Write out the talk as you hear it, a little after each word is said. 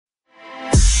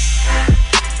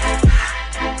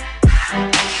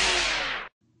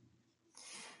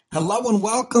Hello and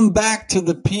welcome back to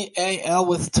the PAL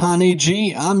with Tani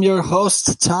G. I'm your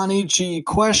host, Tani G.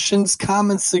 Questions,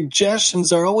 comments,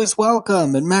 suggestions are always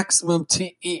welcome at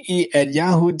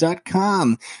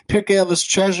MaximumTEE@yahoo.com. Pirkei Avos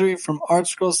Treasury from Art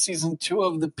Scroll Season 2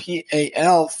 of the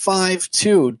PAL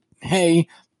 5-2. Hey,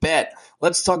 bet.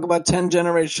 Let's talk about 10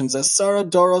 generations. Asara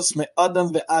Doros me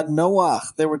Adam ve'ad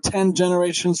Noach. There were 10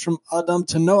 generations from Adam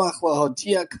to Noach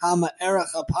lahodia kama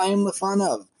erech apayim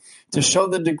lefanav. To show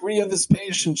the degree of his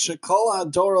patience, Shekol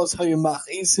Adoros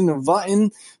Hayumachisin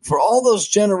Uvain, for all those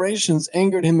generations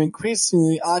angered him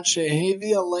increasingly, Ad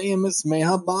Shehevi Aleimus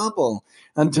Meha Babel,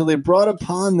 until he brought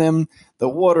upon them the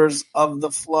waters of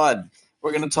the flood.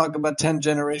 We're going to talk about 10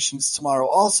 generations tomorrow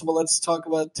also, but let's talk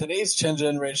about today's 10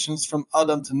 generations from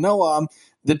Adam to Noah.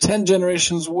 The 10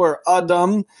 generations were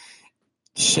Adam,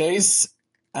 Shes,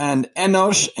 and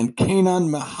Enosh, and Canaan,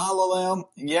 Mahalalel,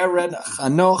 Yered,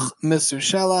 Chanoch,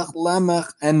 Mesushelach, Lamech,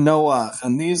 and Noach.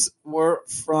 And these were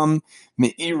from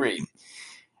Meiri.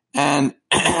 And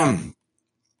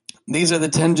these are the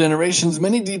 10 generations.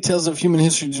 Many details of human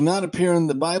history do not appear in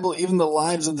the Bible. Even the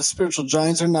lives of the spiritual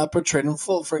giants are not portrayed in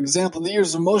full. For example, the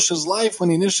years of Moshe's life when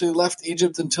he initially left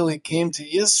Egypt until he came to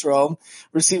Yisro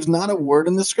receives not a word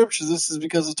in the scriptures. This is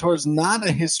because the Torah is not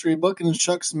a history book and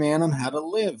instructs man on how to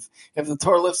live. If the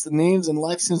Torah lists the names and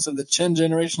life scenes of the 10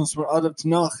 generations from Adam to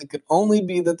Noach, it could only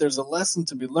be that there's a lesson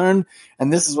to be learned,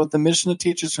 and this is what the Mishnah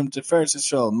teaches from Tiferes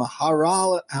Yisrael.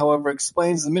 Maharal, however,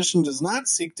 explains the Mishnah does not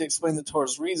seek to explain the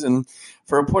Torah's reason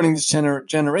for reporting these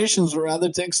generations, but rather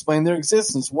to explain their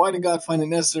existence. Why did God find it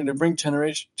necessary to bring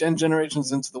 10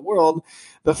 generations into the world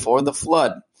before the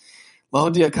flood?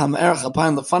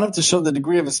 To show the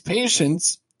degree of his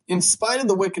patience, in spite of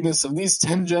the wickedness of these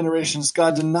 10 generations,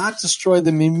 God did not destroy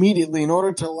them immediately in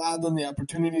order to allow them the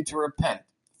opportunity to repent.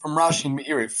 From Rashi and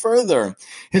Meiri. Further,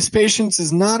 his patience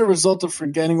is not a result of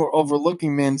forgetting or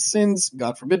overlooking man's sins,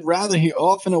 God forbid. Rather, he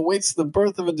often awaits the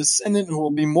birth of a descendant who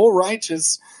will be more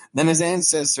righteous than his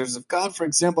ancestors. If God, for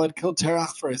example, had killed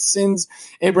Terach for his sins,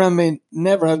 Abraham may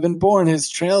never have been born.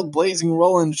 His trailblazing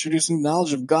role in introducing the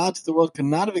knowledge of God to the world could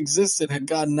not have existed had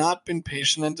God not been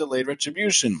patient and delayed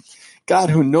retribution.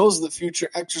 God, who knows the future,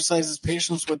 exercises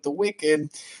patience with the wicked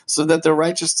so that their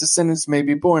righteous descendants may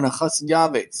be born. A chassid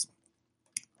yavetz.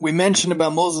 We mentioned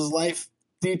about Moses' life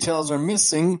details are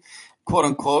missing, quote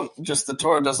unquote, just the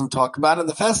Torah doesn't talk about it.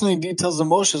 The fascinating details of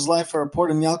Moshe's life are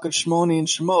reported in Yalkut Shmoni and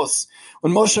Shemos.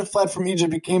 When Moshe fled from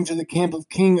Egypt, he came to the camp of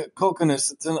King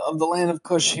Kokonus of the land of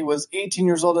Cush. He was 18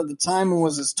 years old at the time and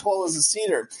was as tall as a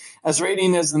cedar, as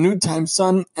radiant as the noontime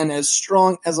sun, and as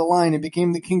strong as a lion. He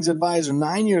became the king's advisor.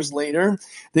 9 years later,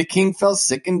 the king fell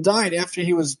sick and died. After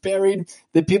he was buried,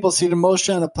 the people seated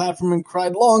Moshe on a platform and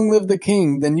cried, "Long live the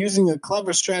king!" Then, using a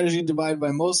clever strategy divided by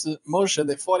Moshe,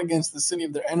 they fought against the city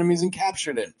of their enemies and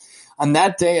captured it. On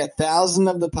that day, 1,000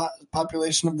 of the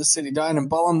population of the city died, and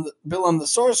Bilam the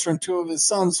sorcerer and 2 of his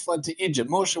sons fled to Egypt.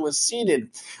 Moshe was seated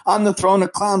on the throne, a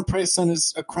crown placed on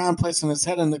his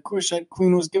head, and the Cushite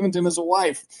queen was given to him as a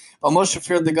wife. But Moshe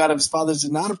feared the God of his fathers,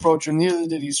 did not approach her, neither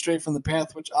did he stray from the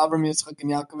path which Avram, Yitzchak, and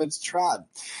Yaakov had trod.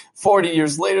 40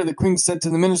 years later, the queen said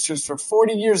to the ministers, "For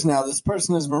 40 years now, this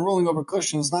person has been ruling over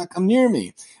Cush and has not come near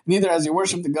me. Neither has he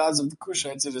worshipped the gods of the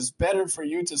Cushites. It is better for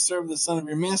you to serve the son of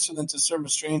your master than to serve a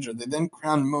stranger." They then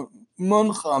crowned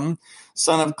Muncham,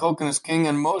 son of Kokonus, king,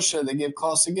 and Moshe they gave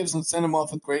costly gifts and sent him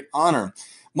off with great honor.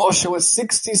 Moshe was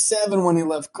 67 when he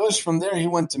left Cush. From there he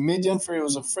went to Midian, for he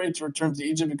was afraid to return to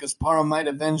Egypt because Paro might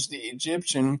avenge the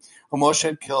Egyptian whom Moshe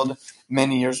had killed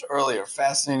many years earlier.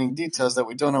 Fascinating details that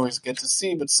we don't always get to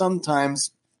see, but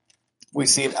sometimes we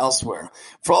see it elsewhere.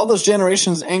 For all those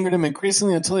generations angered him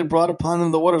increasingly until he brought upon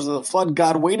them the waters of the flood.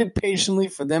 God waited patiently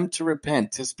for them to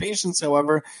repent. His patience,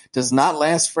 however, does not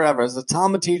last forever. As the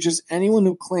Talmud teaches, anyone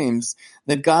who claims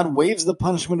that God waives the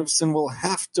punishment of sin will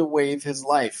have to waive his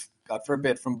life. God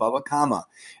forbid, from Baba Kama.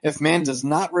 If man does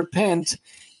not repent,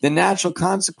 the natural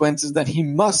consequence is that he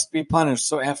must be punished.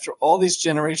 So after all these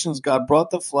generations, God brought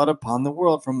the flood upon the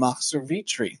world from Machzor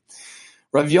Vitri.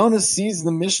 Rav Yonah sees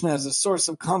the Mishnah as a source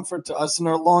of comfort to us in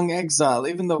our long exile.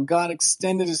 Even though God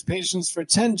extended his patience for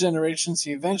 10 generations,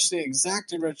 he eventually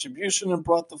exacted retribution and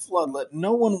brought the flood. Let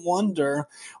no one wonder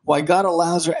why God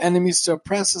allows our enemies to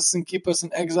oppress us and keep us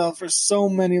in exile for so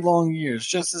many long years.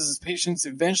 Just as his patience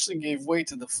eventually gave way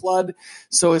to the flood,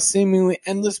 so his seemingly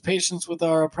endless patience with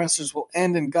our oppressors will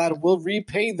end, and God will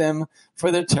repay them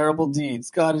for their terrible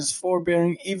deeds. God is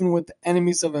forbearing even with the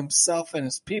enemies of himself and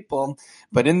his people,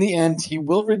 but in the end, he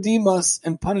will redeem us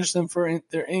and punish them for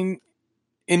their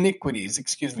iniquities.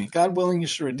 God willing, you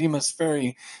should redeem us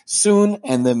very soon,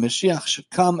 and the Mashiach should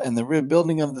come, and the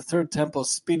rebuilding of the third temple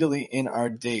speedily in our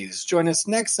days. Join us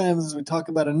next time as we talk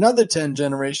about another 10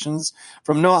 generations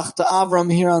from Noach to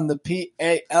Avram here on the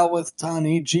PAL with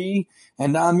Tani G,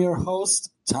 and I'm your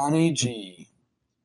host, Tani G.